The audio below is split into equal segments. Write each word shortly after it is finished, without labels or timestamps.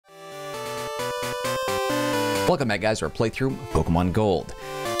Welcome back, guys, to our playthrough of Pokemon Gold.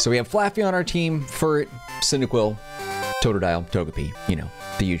 So we have Flaffy on our team, Furret, Cyndaquil, Totodile, Togepi, you know,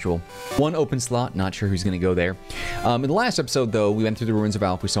 the usual. One open slot, not sure who's going to go there. In the last episode, though, we went through the Ruins of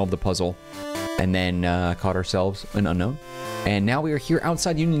Alph, we solved the puzzle, and then caught ourselves an unknown. And now we are here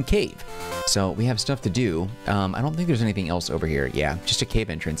outside Union Cave. So we have stuff to do. I don't think there's anything else over here. Yeah, just a cave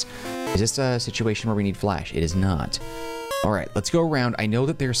entrance. Is this a situation where we need Flash? It is not. All right, let's go around. I know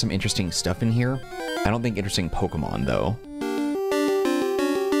that there's some interesting stuff in here. I don't think interesting Pokemon, though.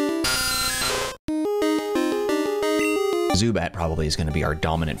 Zubat probably is going to be our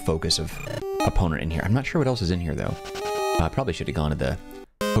dominant focus of opponent in here. I'm not sure what else is in here, though. I probably should have gone to the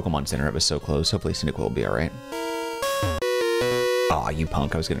Pokemon Center. It was so close. Hopefully Cyndaquil will be all right. Aw, you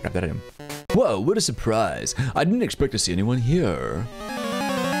punk. I was going to grab that item. Whoa, what a surprise. I didn't expect to see anyone here.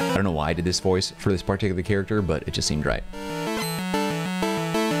 I don't know why I did this voice for this particular character, but it just seemed right.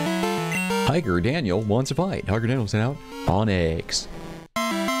 Hiker Daniel wants to fight. Hiker Daniel sent out Onyx.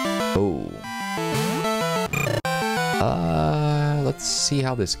 Oh. Let's see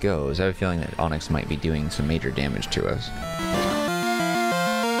how this goes. I have a feeling that Onyx might be doing some major damage to us.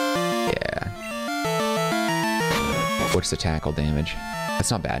 Yeah. What's the tackle damage? That's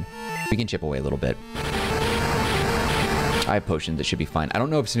not bad. We can chip away a little bit. I have potions that should be fine. I don't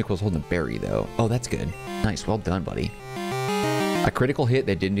know if Cyndaquil's holding a berry, though. Oh, that's good. Nice. Well done, buddy. A critical hit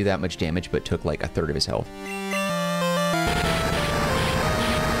that didn't do that much damage, but took like a third of his health.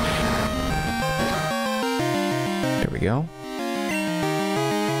 There we go.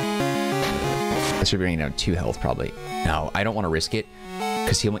 That should be bringing down 2 health, probably. No, I don't want to risk it,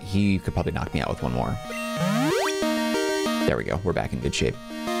 because he could probably knock me out with 1 more. There we go. We're back in good shape.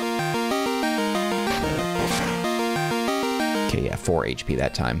 Okay, yeah, 4 HP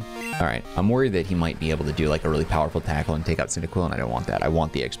that time. All right, I'm worried that he might be able to do like a really powerful tackle and take out Cyndaquil, and I don't want that. I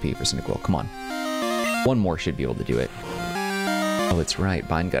want the XP for Cyndaquil. Come on. 1 more should be able to do it. Oh, that's right.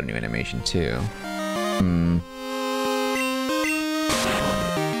 Bind got a new animation, too.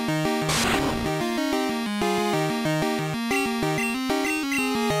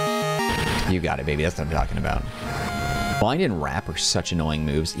 You got it, baby. That's what I'm talking about. Bind and Wrap are such annoying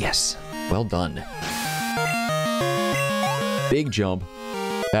moves. Yes. Well done. Big jump.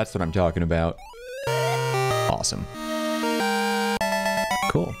 That's what I'm talking about. Awesome.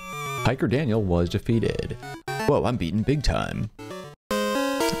 Cool. Hiker Daniel was defeated. Whoa, I'm beaten big time.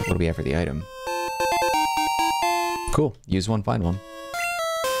 What do we have for the item? Cool. Use one, find one.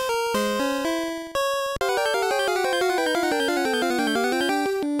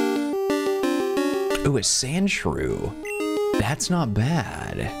 Ooh, a Sandshrew. That's not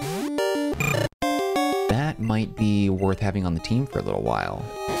bad. That might be worth having on the team for a little while.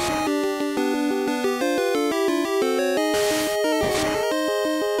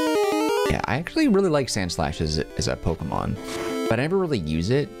 Yeah, I actually really like Sandslash as a Pokemon, but I never really use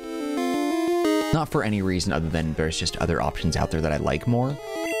it. Not for any reason other than there's just other options out there that I like more,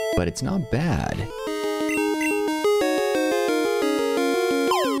 but it's not bad.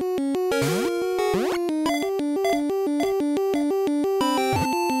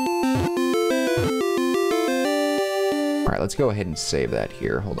 Let's go ahead and save that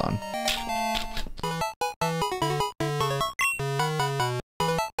here. Hold on.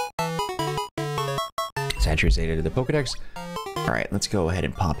 Saturated to the Pokédex. All right, let's go ahead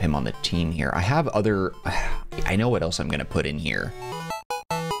and pop him on the team here. I have other... I know what else I'm going to put in here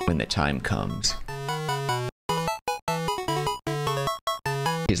when the time comes.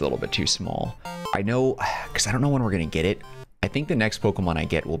 He's a little bit too small. I know, because I don't know when we're going to get it. I think the next Pokemon I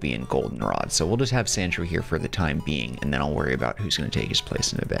get will be in Goldenrod, so we'll just have Sandshrew here for the time being, and then I'll worry about who's going to take his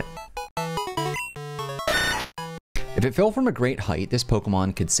place in a bit. If it fell from a great height, this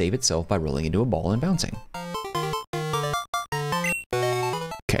Pokemon could save itself by rolling into a ball and bouncing.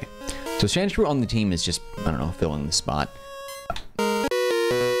 Okay, so Sandshrew on the team is just, I don't know, filling the spot.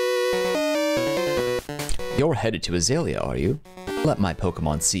 You're headed to Azalea, are you? Let my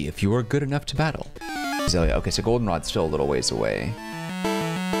Pokemon see if you are good enough to battle. Azalea. Okay, so Goldenrod's still a little ways away.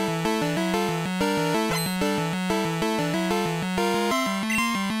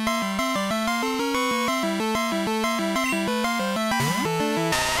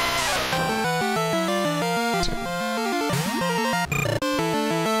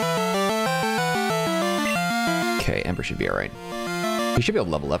 Okay, Ember should be alright. We should be able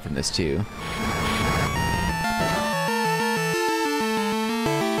to level up from this too.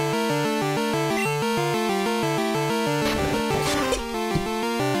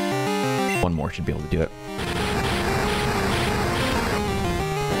 One more should be able to do it.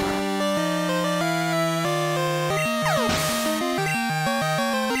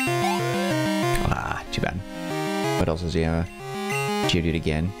 too bad. What else is Geodude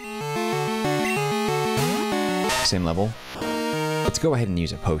again. Same level. Let's go ahead and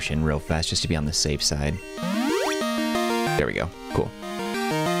use a potion real fast just to be on the safe side. There we go. Cool.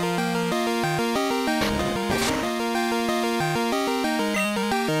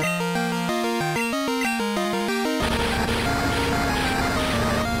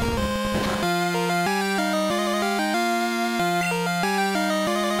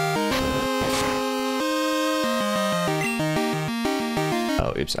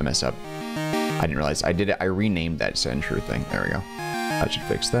 Oh, oops, I messed up. I didn't realize I did it. I renamed that Sandshrew thing. There we go. That should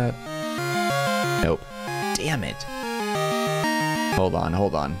fix that. Nope. Damn it. Hold on,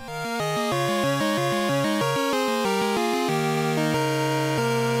 hold on.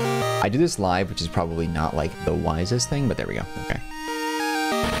 I do this live, which is probably not like the wisest thing, but there we go. Okay.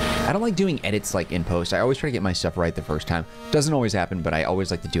 I don't like doing edits like in post. I always try to get my stuff right the first time. Doesn't always happen, but I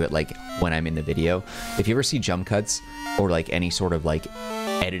always like to do it like when I'm in the video. If you ever see jump cuts or like any sort of like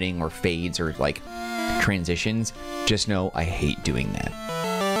editing or fades or like transitions, just know I hate doing that.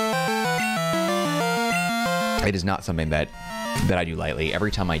 It is not something that I do lightly.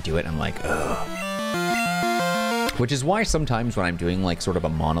 Every time I do it, I'm like, ugh. Which is why sometimes when I'm doing like sort of a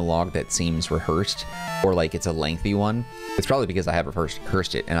monologue that seems rehearsed or like it's a lengthy one, it's probably because I have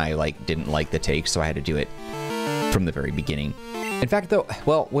rehearsed it and I like didn't like the take, so I had to do it from the very beginning. In fact, though,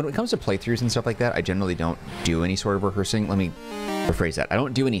 well, when it comes to playthroughs and stuff like that, I generally don't do any sort of rehearsing. Let me rephrase that. I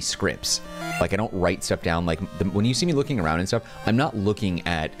don't do any scripts. Like, I don't write stuff down. Like, when you see me looking around and stuff, I'm not looking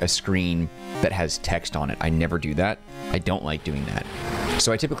at a screen that has text on it. I never do that. I don't like doing that.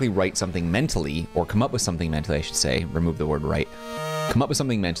 So I typically write something mentally, or come up with something mentally, I should say. Remove the word write. Come up with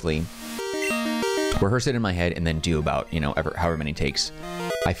something mentally, rehearse it in my head, and then do about, you know, however many takes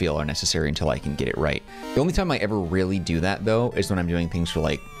I feel are necessary until I can get it right. The only time I ever really do that, though, is when I'm doing things for,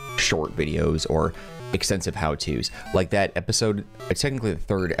 like, short videos or extensive how-tos. Like that episode, it's technically the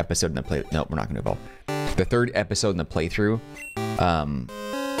third episode in the play. No, we're not going to evolve. The third episode in the playthrough,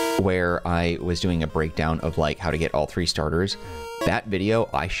 where I was doing a breakdown of like how to get all 3 starters. That video,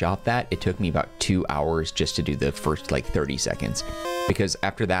 I shot that. It took me about 2 hours just to do the first like 30 seconds. Because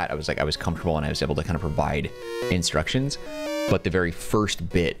after that, I was comfortable and I was able to kind of provide instructions. But the very first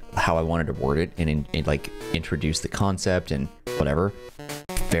bit, how I wanted to word it and like introduce the concept and whatever,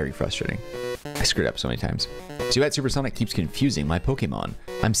 very frustrating. I screwed up so many times. Zubat Supersonic keeps confusing my Pokemon.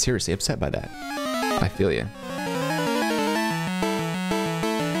 I'm seriously upset by that. I feel you.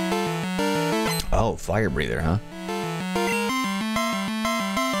 Oh, Fire Breather, huh?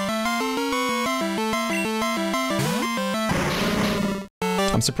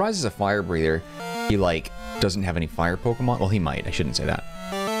 I'm surprised as a Fire Breather, he like doesn't have any fire Pokemon. Well, he might. I shouldn't say that.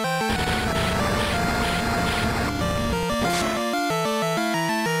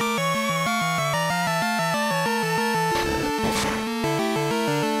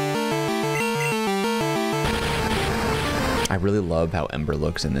 I really love how Ember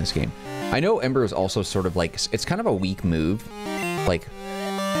looks in this game. I know Ember is also sort of like, it's kind of a weak move. Like,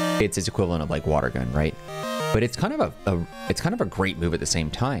 it's its equivalent of like Water Gun, right? But it's kind of a great move at the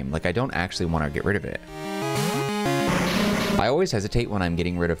same time. Like, I don't actually want to get rid of it. I always hesitate when I'm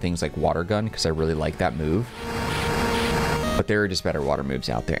getting rid of things like Water Gun because I really like that move. But there are just better water moves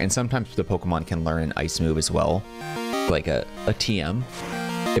out there. And sometimes the Pokemon can learn an ice move as well. Like a TM,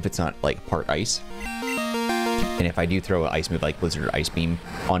 if it's not like part ice. And if I do throw an ice move like Blizzard or Ice Beam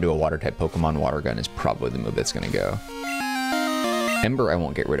onto a water type Pokemon, Water Gun is probably the move that's going to go. Ember I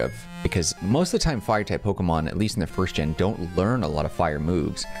won't get rid of, because most of the time fire type Pokemon, at least in the first gen, don't learn a lot of fire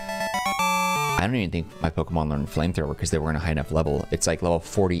moves. I don't even think my Pokemon learned Flamethrower because they weren't a high enough level. It's like level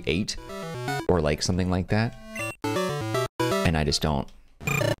 48 or like something like that. And I just don't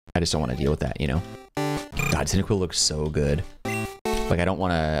want to deal with that, you know? God, Cyndaquil looks so good. Like I don't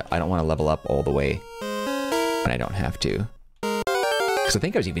want to level up all the way when I don't have to. Because I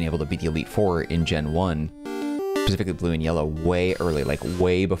think I was even able to beat the Elite Four in Gen 1, specifically Blue and Yellow, way early, like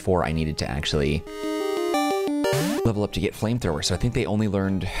way before I needed to actually level up to get Flamethrower. So I think they only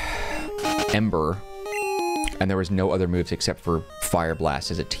learned Ember, and there was no other moves except for Fire Blast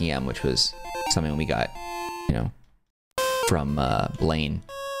as a TM, which was something we got, you know, from Blaine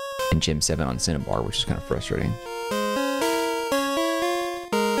in Gym 7 on Cinnabar, which is kind of frustrating.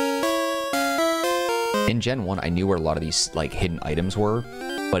 In Gen 1, I knew where a lot of these like hidden items were,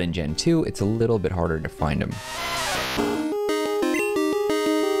 but in Gen 2, it's a little bit harder to find them.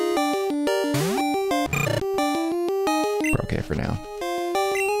 We're okay for now.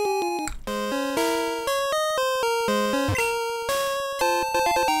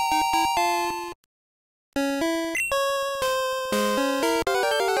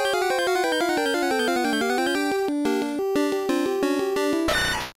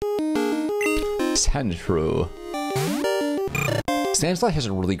 Sandshrew. Sandslash has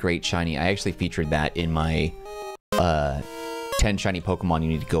a really great shiny. I actually featured that in my 10 shiny Pokemon you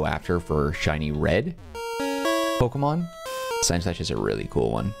need to go after for shiny red Pokemon. Sandslash is a really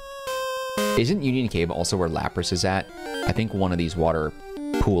cool one. Isn't Union Cave also where Lapras is at? I think one of these water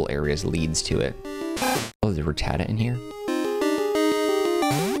pool areas leads to it. Oh, there's a Rattata in here?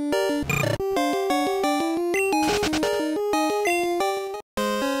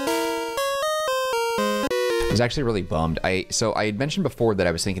 I was actually really bummed. So I had mentioned before that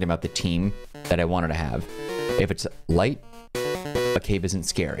I was thinking about the team that I wanted to have. If it's light, a cave isn't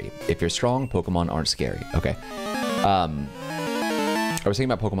scary. If you're strong, Pokemon aren't scary. Okay. I was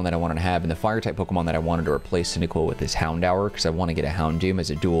thinking about Pokemon that I wanted to have, and the fire-type Pokemon that I wanted to replace Cyndaquil with is Houndour, because I want to get a Houndoom as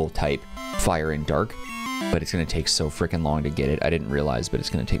a dual-type fire and dark, but it's going to take so freaking long to get it. I didn't realize, but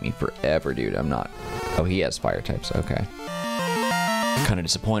it's going to take me forever, dude. I'm not... Oh, he has fire types. Okay. Kind of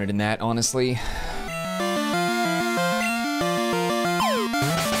disappointed in that, honestly.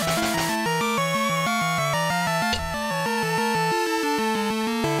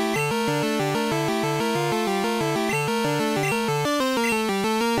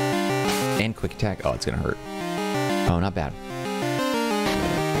 And quick attack. Oh, it's gonna hurt. Oh, not bad.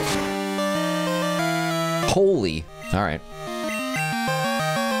 Holy. All right.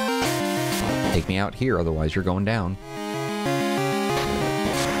 Take me out here, otherwise you're going down.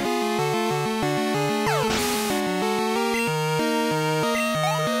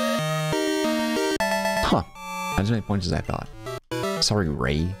 Huh. Not as many points as I thought. Sorry,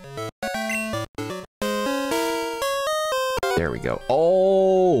 Ray. There we go.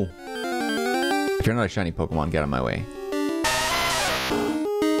 Oh! If you're not a shiny Pokemon, get out of my way.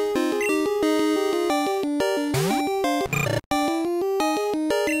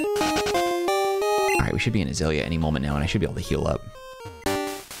 Alright, we should be in Azalea any moment now, and I should be able to heal up.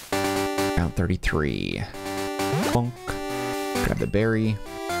 Round 33. Bonk. Grab the berry.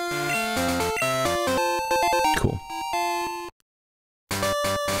 Cool.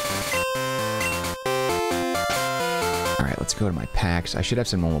 Let's go to my packs. I should have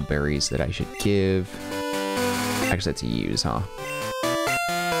some normal berries that I should give. Actually, that's a use, huh?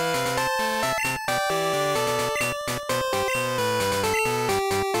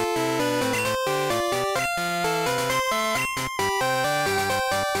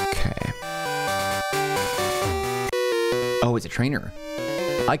 Okay. Oh, it's a trainer.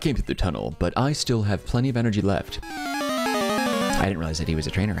 I came through the tunnel, but I still have plenty of energy left. I didn't realize that he was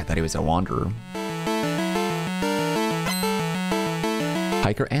a trainer. I thought he was a wanderer.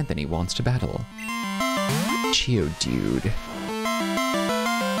 Hiker Anthony wants to battle. Geodude.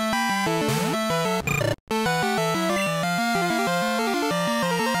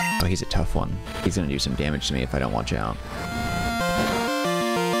 Oh, he's a tough one. He's gonna do some damage to me if I don't watch out.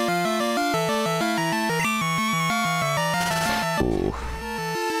 Ooh.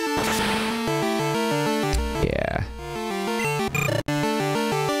 Yeah.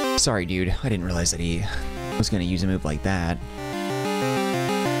 Sorry, dude. I didn't realize that he was gonna use a move like that.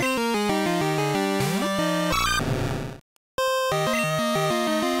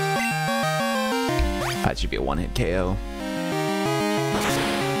 That should be a one-hit KO.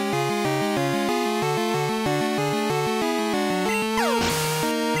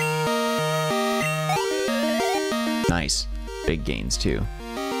 Nice. Big gains, too.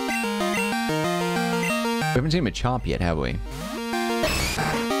 We haven't seen him a chomp yet, have we?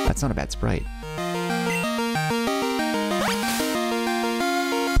 That's not a bad sprite.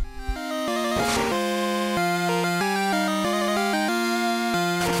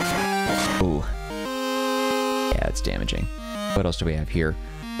 Ooh. Yeah, it's damaging. What else do we have here?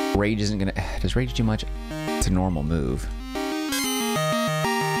 Rage isn't gonna... Does Rage do much? It's a normal move.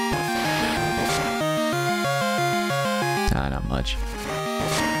 Ah, not much.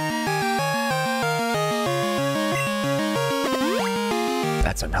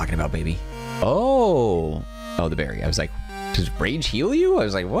 That's what I'm talking about, baby. Oh! Oh, the berry. I was like, does Rage heal you? I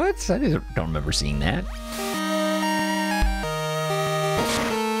was like, what? I don't remember seeing that.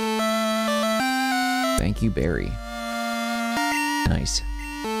 Thank you, berry. Nice.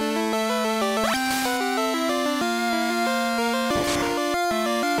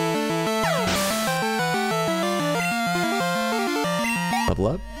 Level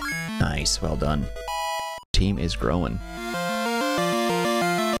up. Nice, well done. Team is growing.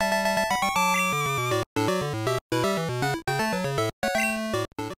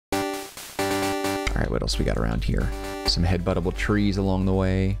 Alright, what else we got around here? Some headbuttable trees along the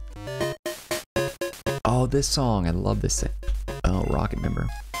way. Oh, this song. I love this thing. Oh, Rocket member.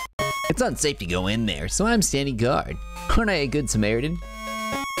 It's unsafe to go in there, so I'm standing guard. Aren't I a good Samaritan?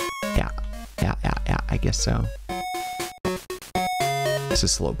 Yeah. guess so. This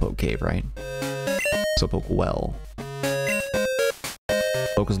is Slowpoke Cave, right? Slowpoke Well.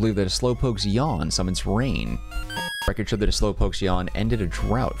 Locals believe that a Slowpoke's yawn summons rain. Records show that a Slowpoke's yawn ended a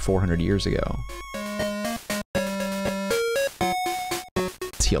drought 400 years ago.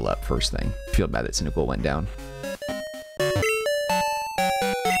 Let's heal up first thing. Feel bad that Cyndaquil went down.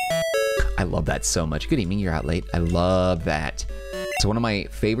 I love that so much. Good evening, you're out late. I love that. So one of my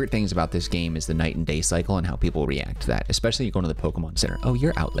favorite things about this game is the night and day cycle and how people react to that, especially going to the Pokemon Center. Oh,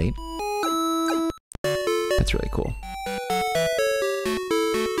 you're out late. That's really cool.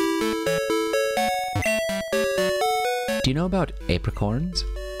 Do you know about apricorns?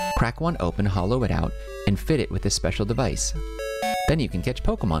 Crack one open, hollow it out, and fit it with a special device. Then you can catch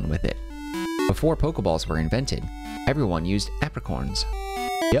Pokemon with it. Before Pokeballs were invented, everyone used apricorns.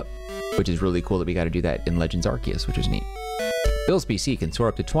 Yep, which is really cool that we got to do that in Legends Arceus, which is neat. Bill's PC can store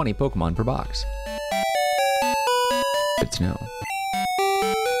up to 20 Pokemon per box. Good to know.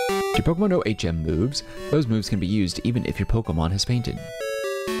 Do your Pokemon know HM moves? Those moves can be used even if your Pokemon has fainted.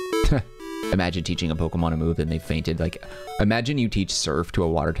 Imagine teaching a Pokemon a move and they fainted. Like, imagine you teach Surf to a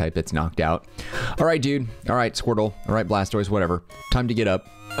water type that's knocked out. All right, dude. All right, Squirtle. All right, Blastoise, whatever. Time to get up.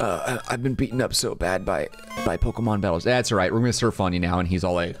 I've been beaten up so bad by Pokemon battles. That's all right. We're going to surf on you now. And he's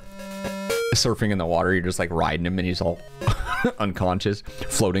all like surfing in the water. You're just like riding him and he's all unconscious,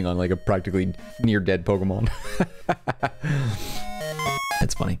 floating on like a practically near dead Pokemon.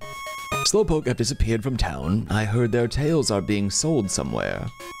 That's funny. Slowpoke have disappeared from town. I heard their tails are being sold somewhere.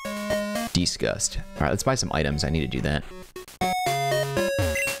 Disgust. All right, let's buy some items. I need to do that.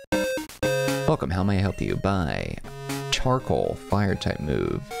 Welcome. How may I help you? Buy charcoal, fire type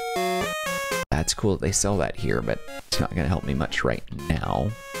move. That's cool that they sell that here, but it's not going to help me much right now.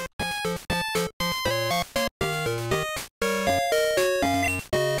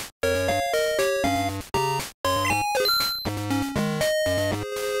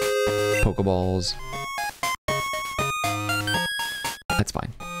 Pokeballs. That's fine.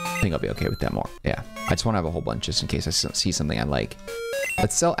 I think I'll be okay with that more. Yeah. I just want to have a whole bunch just in case I see something I like.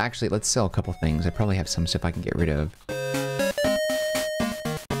 Let's sell a couple things. I probably have some stuff I can get rid of.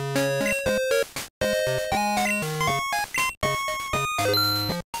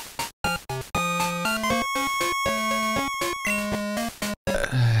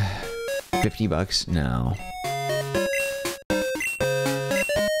 $50? No.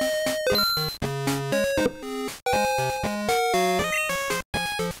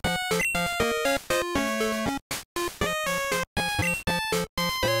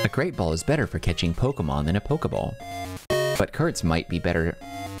 A Great Ball is better for catching Pokemon than a Pokeball. But Kurt's might be better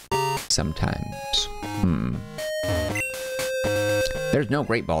sometimes. There's no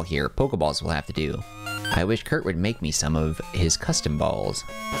Great Ball here. Pokeballs will have to do. I wish Kurt would make me some of his custom balls.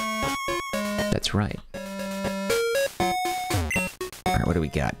 That's right. Alright, what do we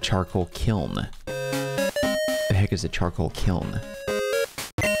got? Charcoal Kiln. The heck is a charcoal kiln?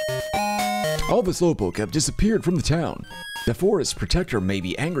 All the Slowpoke have disappeared from the town. The forest protector may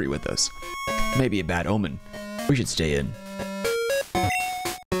be angry with us. Maybe a bad omen. We should stay in.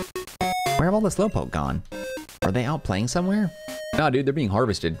 Where have all the Slowpoke gone? Are they out playing somewhere? Nah, dude, they're being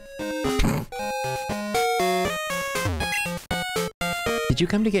harvested. Did you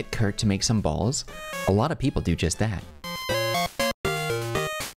come to get Kurt to make some balls? A lot of people do just that.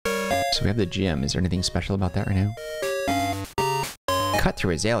 So we have the gym. Is there anything special about that right now? Cut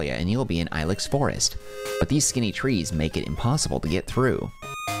through Azalea and you'll be in Ilex Forest. But these skinny trees make it impossible to get through.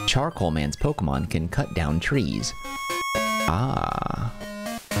 Charcoal Man's Pokemon can cut down trees. Ah.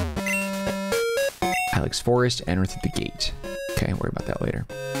 Ilex Forest, enter through the gate. Okay, worry about that later.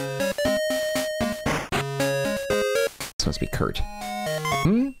 This must be Kurt.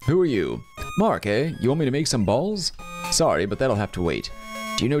 Who are you? Mark, eh? You want me to make some balls? Sorry, but that'll have to wait.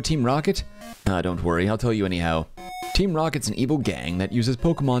 Do you know Team Rocket? Don't worry, I'll tell you anyhow. Team Rocket's an evil gang that uses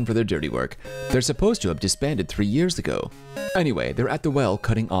Pokemon for their dirty work. They're supposed to have disbanded 3 years ago. Anyway, they're at the well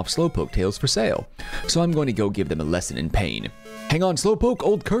cutting off Slowpoke tails for sale. So I'm going to go give them a lesson in pain. Hang on, Slowpoke,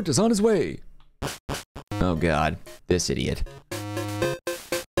 old Kurt is on his way. Oh god, this idiot.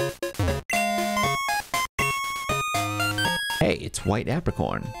 Hey, it's White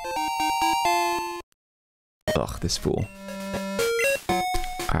Apricorn. Ugh, this fool.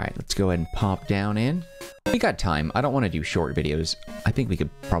 Alright, let's go ahead and pop down in. We got time. I don't want to do short videos. I think we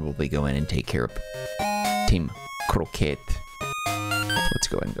could probably go in and take care of Team Croquette. Let's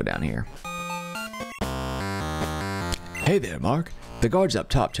go ahead and go down here. Hey there, Mark. The guards up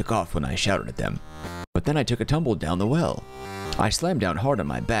top took off when I shouted at them. But then I took a tumble down the well. I slammed down hard on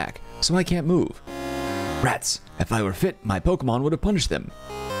my back, so I can't move. Rats! If I were fit, my Pokemon would have punished them.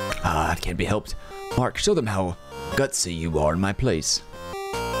 Ah, it can't be helped. Mark, show them how gutsy you are in my place.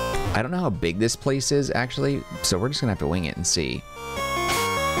 I don't know how big this place is, actually, so we're just gonna have to wing it and see.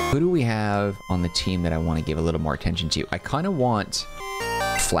 Who do we have on the team that I want to give a little more attention to? I kind of want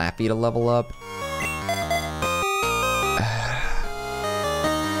Flappy to level up.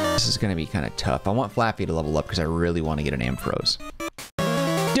 This is going to be kind of tough. I want Flappy to level up because I really want to get an Ampharos.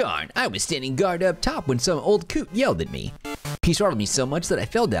 Darn, I was standing guard up top when some old coot yelled at me. He startled me so much that I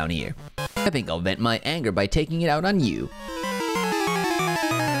fell down here. I think I'll vent my anger by taking it out on you.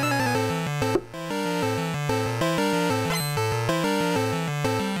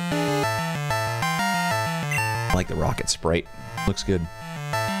 I like the rocket sprite. Looks good.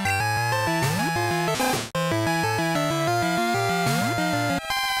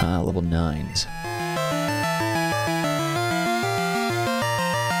 Level 9s.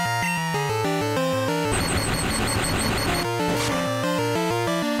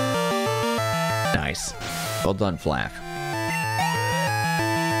 Nice. Well done, Flaff.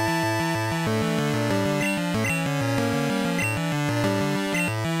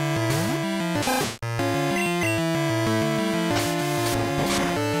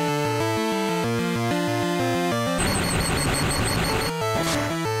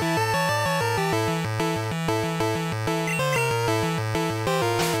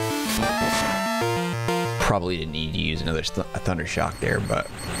 Probably didn't need to use another Thunder Shock there, but...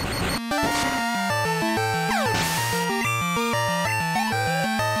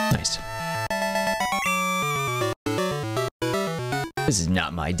 Nice. This is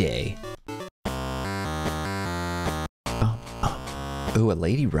not my day. Ooh, a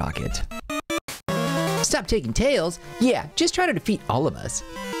Lady Rocket. Stop taking tails! Yeah, just try to defeat all of us.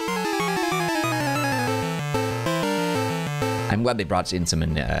 I'm glad they brought in some,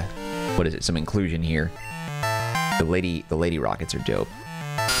 what is it, some inclusion here. The lady rockets are dope.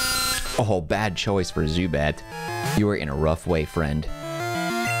 Oh, bad choice for Zubat. You were in a rough way, friend.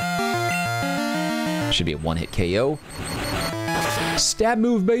 Should be a one-hit KO. Stab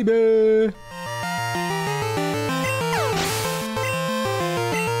move, baby!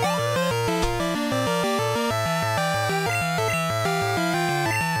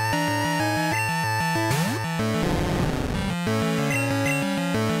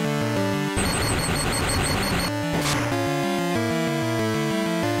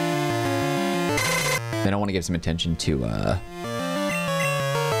 Then I want to give some attention to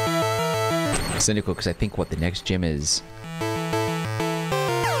Cyndaquil, because I think what the next gym is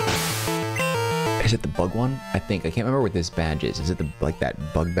it the bug one? I think. I can't remember what this badge is. Is it the like that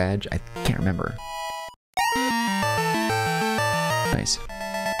bug badge? I can't remember. Nice.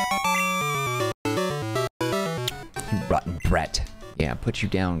 You rotten brat. Yeah, put you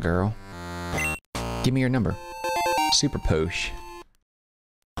down, girl. Give me your number. Super Posh.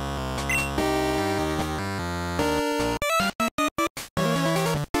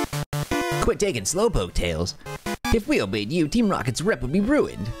 Quit taking Slowpoke tails. If we obeyed you, Team Rocket's rep would be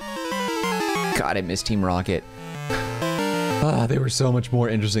ruined. God, I miss Team Rocket. Ah, they were so much more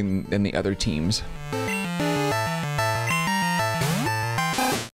interesting than the other teams.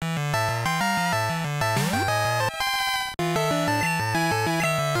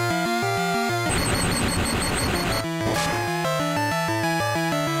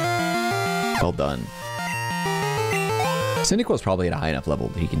 Well done. Cyndaquil's probably at a high enough level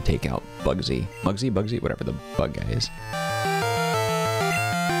that he can take out Bugsy, whatever the bug guy is.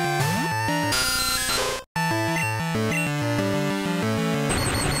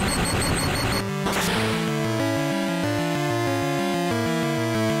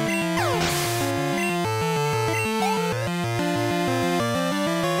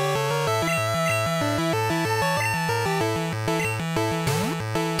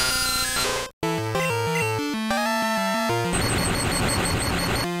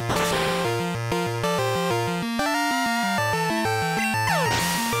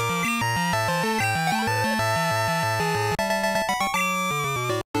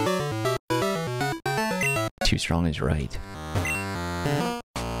 Too strong is right.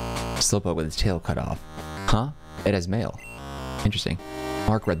 Slowpoke with its tail cut off. Huh? It has mail. Interesting.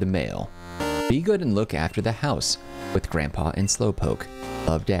 Mark read the mail. Be good and look after the house with Grandpa and Slowpoke.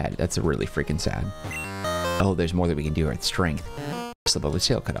 Love, Dad. That's really freaking sad. Oh, there's more that we can do at strength. Slowpoke with its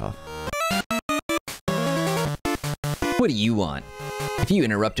tail cut off. What do you want? If you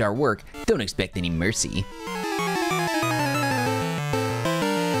interrupt our work, don't expect any mercy.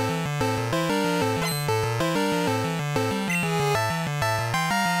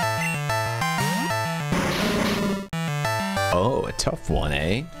 Oh, a tough one,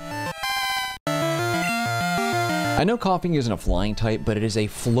 eh? I know coughing isn't a flying type, but it is a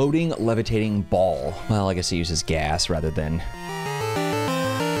floating, levitating ball. Well, I guess it uses gas rather than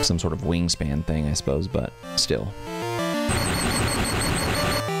some sort of wingspan thing, I suppose, but still.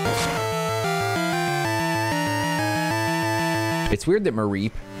 It's weird that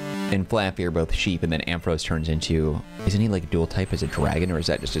Mareep and Flaffy are both sheep, and then Ampharos turns into... Isn't he like dual type as a dragon, or is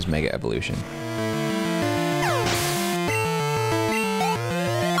that just his mega evolution?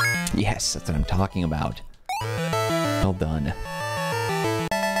 Yes, that's what I'm talking about. Well done.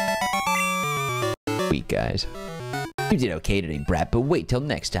 Sweet, guys. You did okay today, Brat, but wait till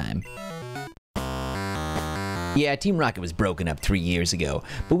next time. Yeah, Team Rocket was broken up 3 years ago,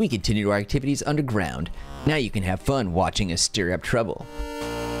 but we continued our activities underground. Now you can have fun watching us stir up trouble.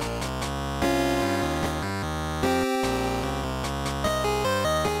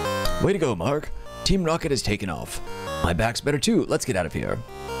 Way to go, Mark. Team Rocket has taken off. My back's better too. Let's get out of here.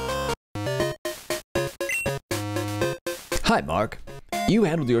 Hi, Mark. You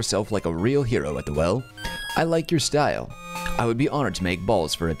handled yourself like a real hero at the well. I like your style. I would be honored to make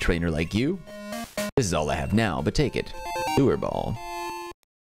balls for a trainer like you. This is all I have now, but take it. Lure ball.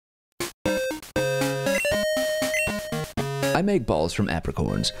 I make balls from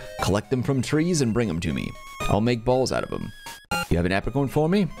apricorns. Collect them from trees and bring them to me. I'll make balls out of them. You have an apricorn for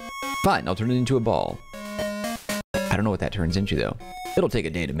me? Fine, I'll turn it into a ball. I don't know what that turns into, though. It'll take a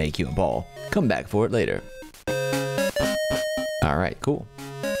day to make you a ball. Come back for it later. Alright, cool.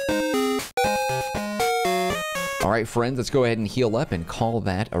 Alright, friends, let's go ahead and heal up and call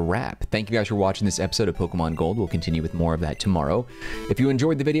that a wrap. Thank you guys for watching this episode of Pokemon Gold. We'll continue with more of that tomorrow. If you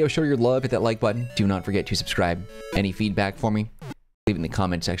enjoyed the video, show your love, hit that like button. Do not forget to subscribe. Any feedback for me? Leave it in the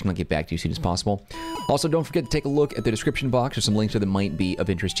comment section. I'll get back to you as soon as possible. Also, don't forget to take a look at the description box. There's some links that might be of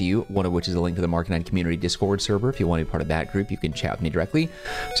interest to you, one of which is a link to the Marcanine community Discord server. If you want to be part of that group, you can chat with me directly.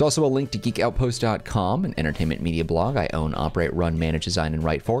 There's also a link to geekoutpost.com, an entertainment media blog I own, operate, run, manage, design, and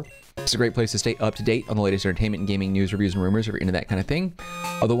write for. It's a great place to stay up to date on the latest entertainment and gaming news, reviews, and rumors if you're into that kind of thing.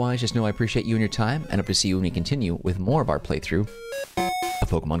 Otherwise, just know I appreciate you and your time, and hope to see you when we continue with more of our playthrough of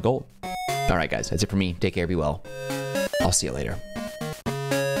Pokemon Gold. Alright guys, that's it for me. Take care, be well. I'll see you later.